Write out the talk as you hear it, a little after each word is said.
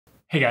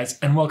Hey guys,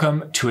 and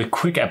welcome to a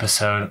quick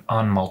episode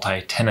on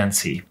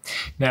multi-tenancy.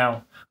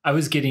 Now, I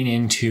was getting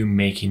into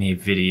making a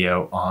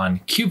video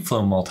on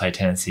Kubeflow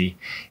multi-tenancy,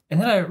 and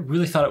then I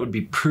really thought it would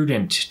be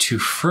prudent to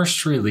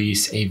first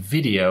release a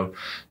video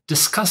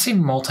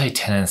discussing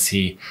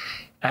multi-tenancy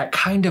at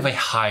kind of a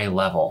high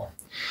level.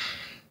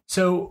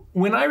 So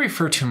when I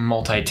refer to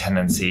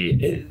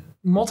multi-tenancy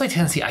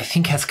I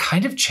think has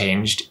kind of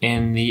changed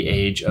in the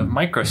age of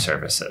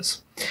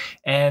microservices.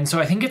 And so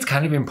I think it's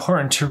kind of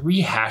important to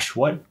rehash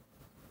what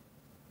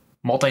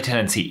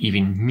multi-tenancy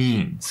even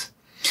means.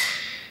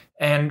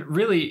 And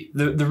really,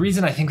 the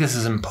reason I think this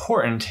is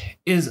important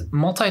is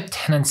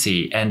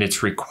multi-tenancy and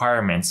its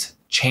requirements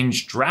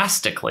change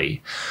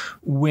drastically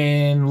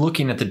when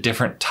looking at the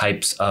different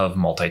types of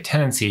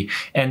multi-tenancy,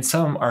 and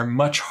some are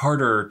much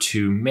harder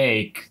to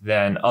make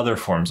than other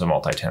forms of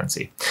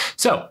multi-tenancy.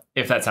 So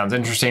if that sounds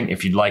interesting,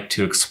 if you'd like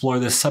to explore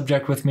this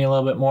subject with me a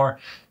little bit more,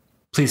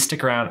 please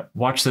stick around,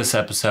 watch this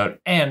episode,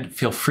 and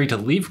feel free to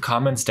leave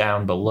comments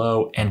down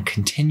below and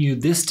continue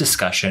this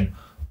discussion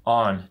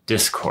on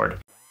Discord.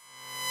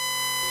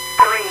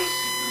 3,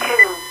 2,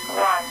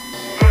 1,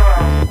 0.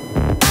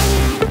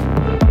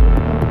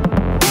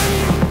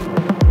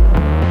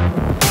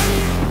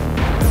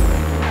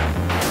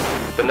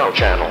 The No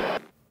Channel.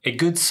 A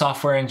good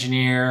software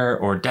engineer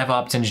or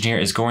DevOps engineer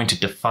is going to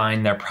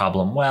define their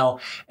problem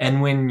well.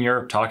 And when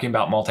you're talking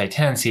about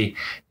multi-tenancy,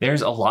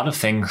 there's a lot of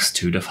things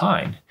to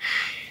define.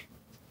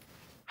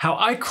 How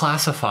I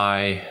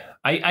classify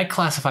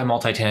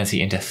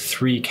multi-tenancy into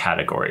 3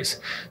 categories.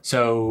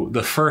 So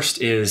the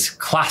first is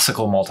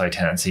classical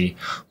multi-tenancy,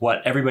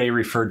 what everybody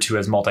referred to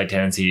as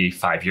multi-tenancy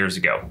 5 years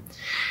ago.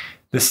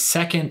 The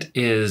second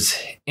is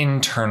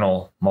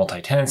internal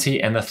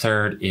multi-tenancy, and the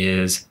third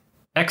is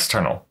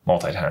external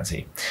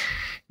multi-tenancy.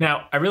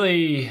 Now, I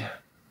really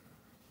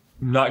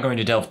not going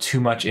to delve too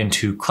much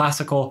into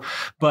classical,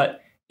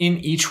 but in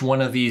each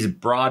one of these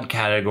broad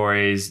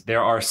categories,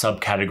 there are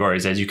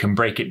subcategories as you can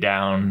break it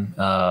down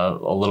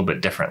a little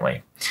bit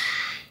differently.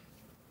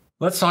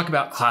 Let's talk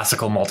about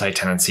classical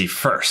multi-tenancy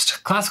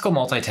first. Classical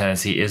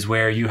multi-tenancy is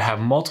where you have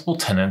multiple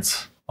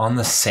tenants on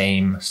the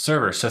same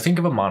server. So think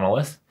of a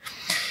monolith.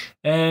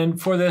 And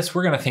for this,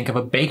 we're going to think of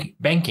a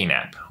banking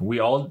app.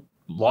 We all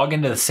log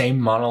into the same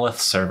monolith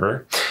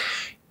server.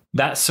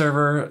 That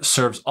server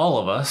serves all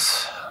of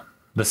us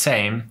the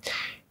same,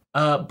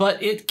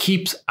 but it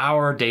keeps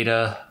our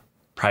data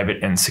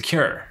private and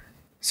secure.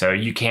 So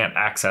you can't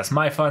access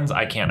my funds,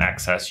 I can't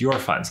access your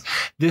funds.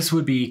 This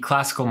would be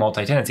classical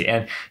multi-tenancy,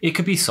 and it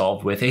could be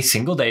solved with a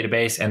single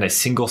database and a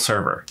single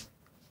server.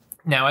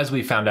 Now, as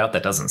we found out,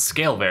 that doesn't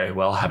scale very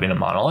well having a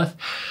monolith,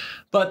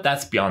 but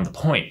that's beyond the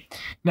point.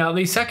 Now,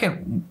 the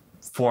second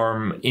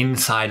form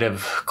inside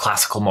of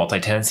classical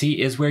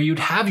multi-tenancy is where you'd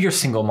have your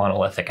single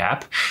monolithic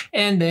app,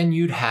 and then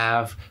you'd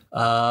have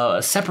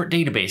separate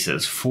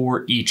databases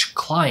for each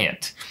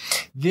client.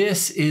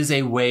 This is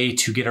a way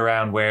to get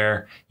around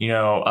where,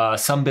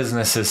 some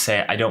businesses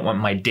say, I don't want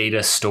my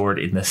data stored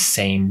in the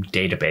same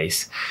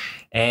database,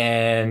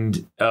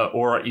 and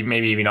or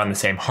maybe even on the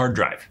same hard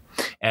drive.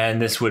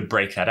 And this would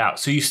break that out.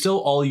 So you still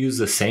all use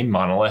the same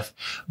monolith,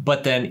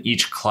 but then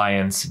each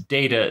client's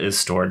data is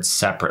stored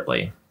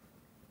separately.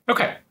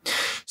 Okay,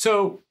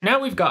 so now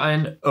we've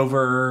gotten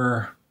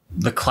over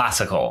the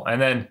classical, and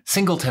then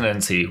single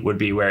tenancy would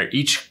be where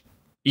each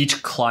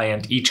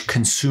client, each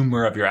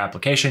consumer of your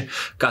application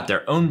got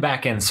their own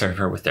backend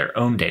server with their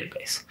own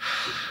database.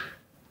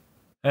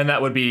 And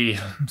that would be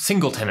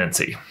single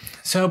tenancy.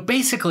 So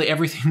basically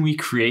everything we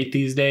create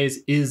these days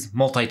is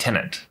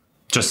multi-tenant.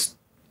 Just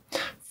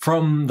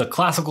from the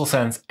classical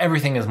sense,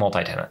 everything is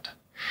multi-tenant.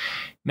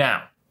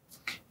 Now,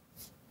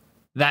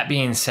 that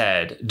being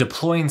said,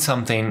 deploying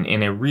something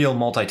in a real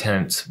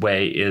multi-tenant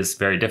way is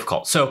very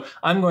difficult. So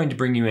I'm going to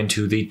bring you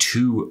into the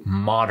 2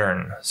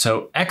 modern,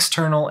 so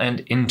external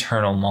and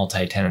internal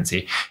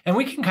multi-tenancy. And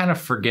we can kind of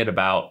forget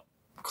about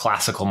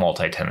classical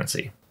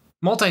multi-tenancy.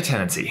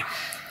 Multi-tenancy.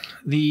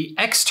 The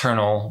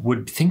external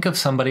would think of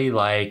somebody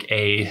like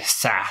a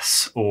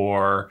SaaS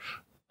or,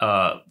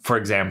 for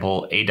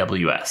example,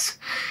 AWS.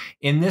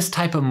 In this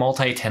type of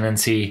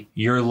multi-tenancy,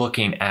 you're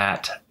looking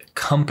at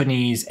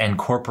companies and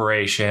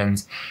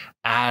corporations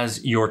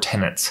as your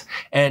tenants.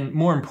 And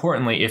more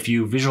importantly, if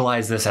you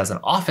visualize this as an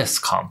office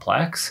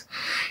complex,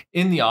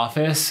 in the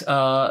office,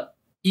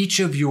 each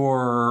of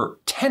your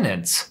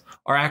tenants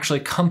are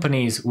actually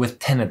companies with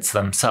tenants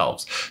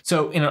themselves.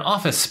 So in an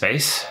office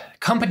space,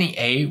 company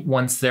A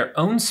wants their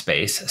own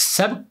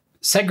space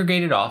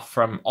segregated off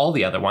from all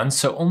the other ones,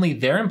 so only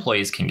their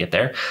employees can get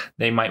there.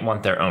 They might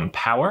want their own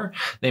power.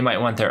 They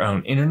might want their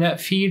own internet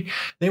feed.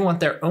 They want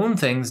their own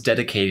things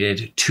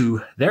dedicated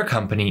to their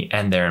company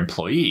and their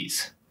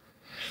employees.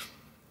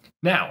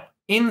 Now,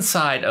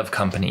 inside of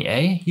company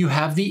A, you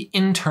have the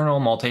internal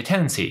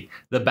multi-tenancy.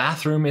 The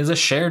bathroom is a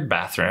shared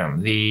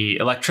bathroom. The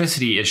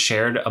electricity is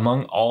shared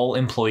among all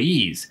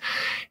employees.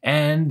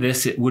 And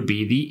this would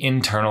be the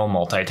internal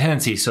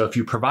multi-tenancy. So if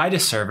you provide a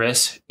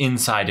service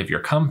inside of your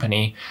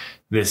company,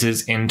 This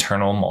is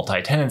internal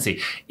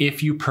multi-tenancy.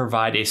 If you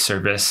provide a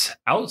service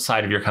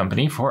outside of your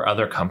company for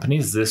other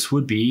companies, this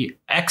would be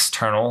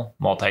external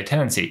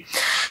multi-tenancy.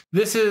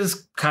 This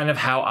is kind of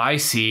how I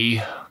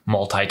see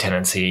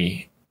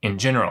multi-tenancy in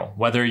general,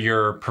 whether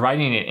you're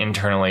providing it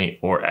internally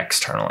or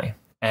externally.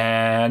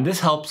 And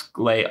this helps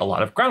lay a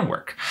lot of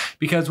groundwork,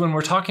 because when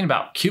we're talking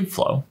about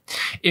Kubeflow,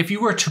 if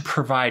you were to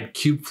provide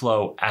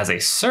Kubeflow as a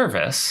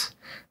service,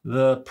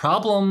 the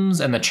problems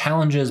and the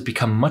challenges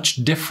become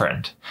much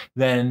different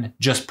than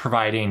just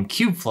providing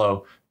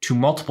Kubeflow to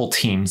multiple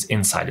teams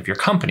inside of your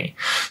company.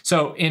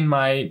 So in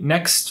my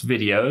next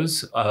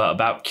videos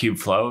about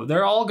Kubeflow,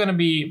 they're all going to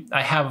be,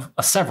 I have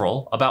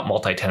several about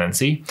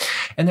multi-tenancy,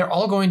 and they're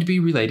all going to be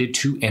related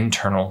to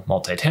internal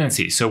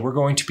multi-tenancy. So we're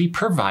going to be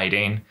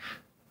providing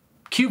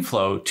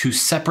Kubeflow to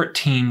separate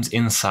teams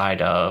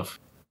inside of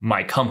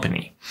my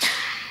company.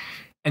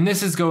 And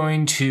this is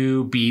going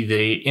to be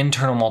the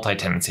internal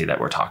multi-tenancy that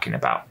we're talking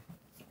about.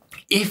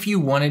 If you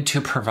wanted to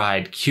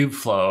provide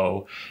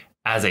Kubeflow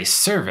as a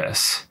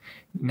service,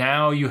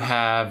 now you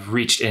have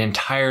reached an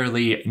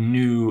entirely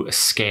new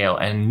scale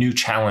and new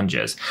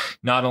challenges.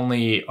 Not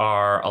only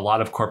are a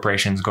lot of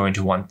corporations going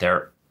to want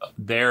their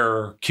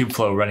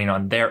Kubeflow running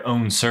on their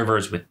own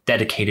servers with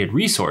dedicated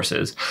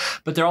resources,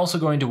 but they're also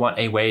going to want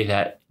a way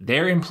that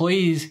their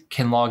employees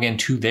can log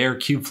into their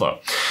Kubeflow.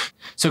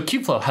 So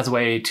Kubeflow has a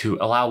way to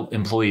allow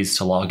employees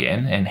to log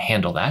in and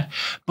handle that,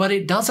 but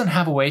it doesn't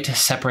have a way to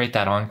separate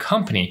that on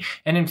company.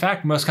 And in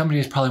fact, most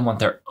companies probably want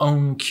their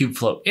own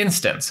Kubeflow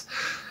instance.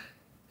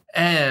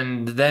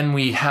 And then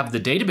we have the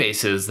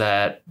databases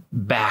that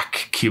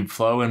back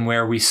Kubeflow and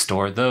where we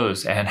store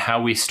those and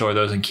how we store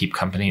those and keep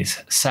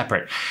companies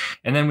separate.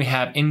 And then we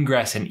have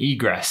ingress and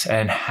egress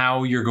and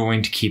how you're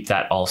going to keep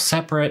that all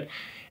separate.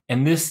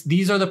 And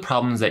these are the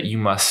problems that you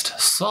must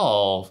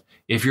solve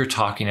if you're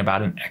talking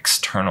about an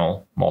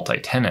external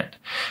multi-tenant.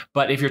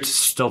 But if you're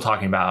still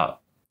talking about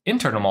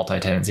internal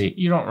multi-tenancy,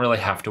 you don't really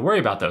have to worry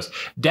about those.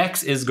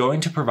 Dex is going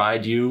to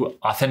provide you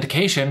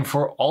authentication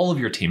for all of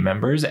your team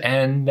members,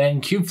 and then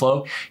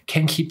Kubeflow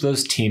can keep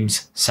those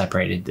teams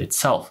separated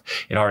itself.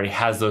 It already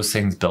has those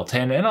things built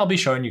in, and I'll be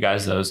showing you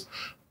guys those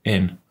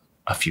in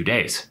a few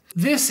days.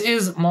 This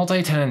is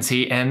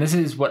multi-tenancy, and this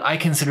is what I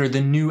consider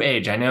the new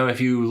age. I know if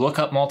you look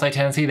up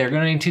multi-tenancy, they're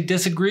going to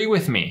disagree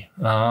with me,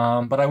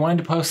 but I wanted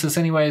to post this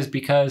anyways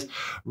because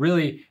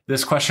really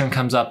this question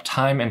comes up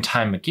time and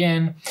time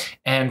again,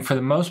 and for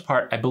the most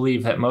part, I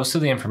believe that most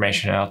of the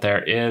information out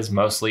there is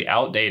mostly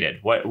outdated.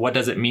 What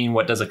does it mean?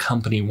 What does a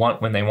company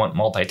want when they want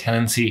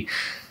multi-tenancy?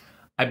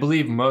 I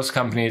believe most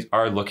companies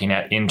are looking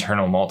at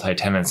internal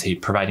multi-tenancy,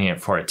 providing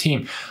it for a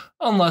team.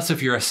 Unless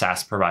if you're a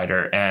SaaS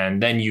provider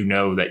and then you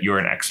know that you're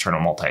an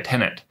external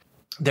multi-tenant.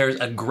 There's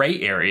a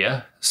gray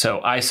area. So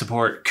I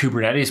support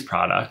Kubernetes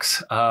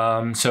products.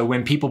 So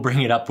when people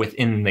bring it up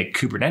within the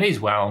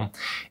Kubernetes realm,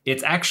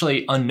 it's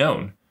actually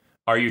unknown.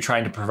 Are you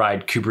trying to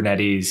provide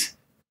Kubernetes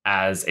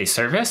as a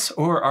service,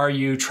 or are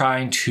you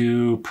trying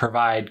to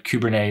provide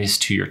Kubernetes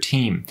to your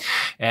team?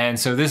 And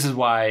so this is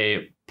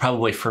why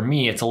probably for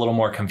me, it's a little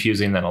more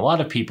confusing than a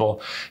lot of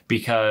people,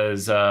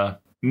 because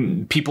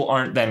people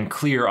aren't then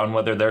clear on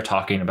whether they're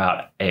talking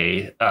about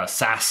a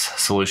SaaS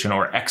solution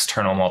or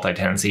external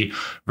multi-tenancy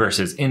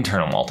versus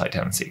internal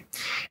multi-tenancy.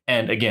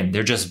 And again,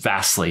 they're just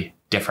vastly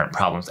different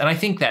problems. And I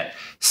think that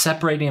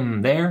separating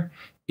them there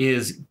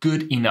is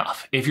good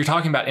enough. If you're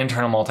talking about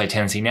internal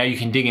multi-tenancy, now you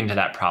can dig into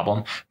that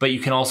problem, but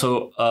you can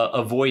also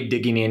avoid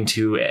digging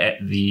into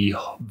the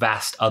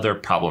vast other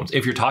problems.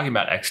 If you're talking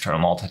about external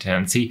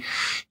multi-tenancy,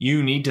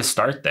 you need to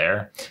start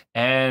there.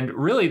 And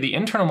really the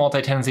internal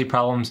multi-tenancy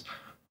problems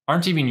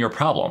aren't even your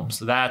problems.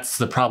 That's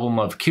the problem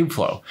of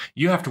Kubeflow.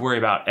 You have to worry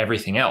about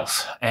everything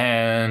else.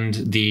 And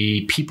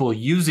the people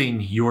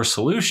using your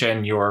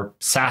solution, your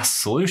SaaS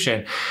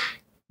solution,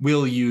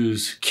 will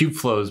use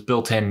Kubeflow's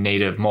built-in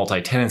native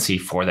multi-tenancy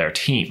for their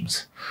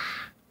teams.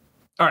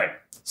 All right.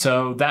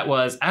 So that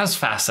was as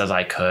fast as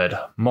I could,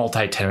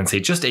 multi-tenancy,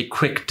 just a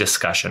quick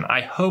discussion.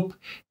 I hope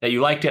that you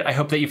liked it. I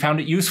hope that you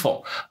found it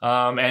useful.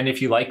 And if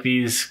you like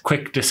these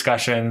quick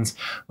discussions,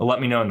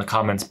 let me know in the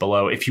comments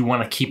below. If you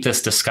want to keep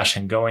this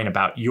discussion going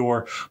about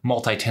your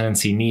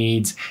multi-tenancy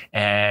needs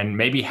and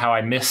maybe how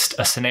I missed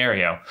a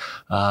scenario,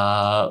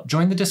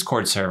 join the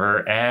Discord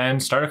server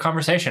and start a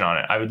conversation on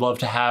it. I would love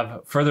to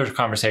have further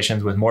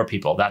conversations with more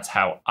people. That's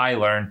how I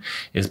learn,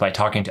 is by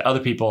talking to other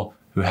people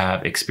who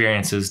have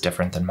experiences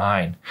different than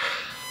mine.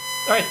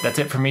 All right, that's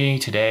it for me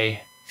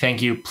today.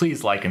 Thank you.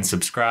 Please like and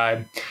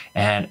subscribe,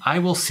 and I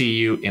will see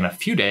you in a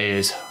few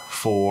days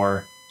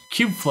for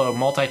Kubeflow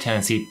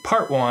Multi-Tenancy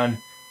Part 1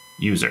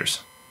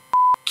 Users.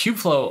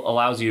 Kubeflow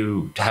allows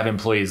you to have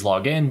employees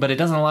log in, but it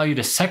doesn't allow you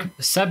to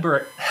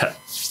separate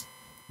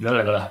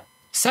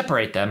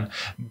them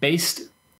based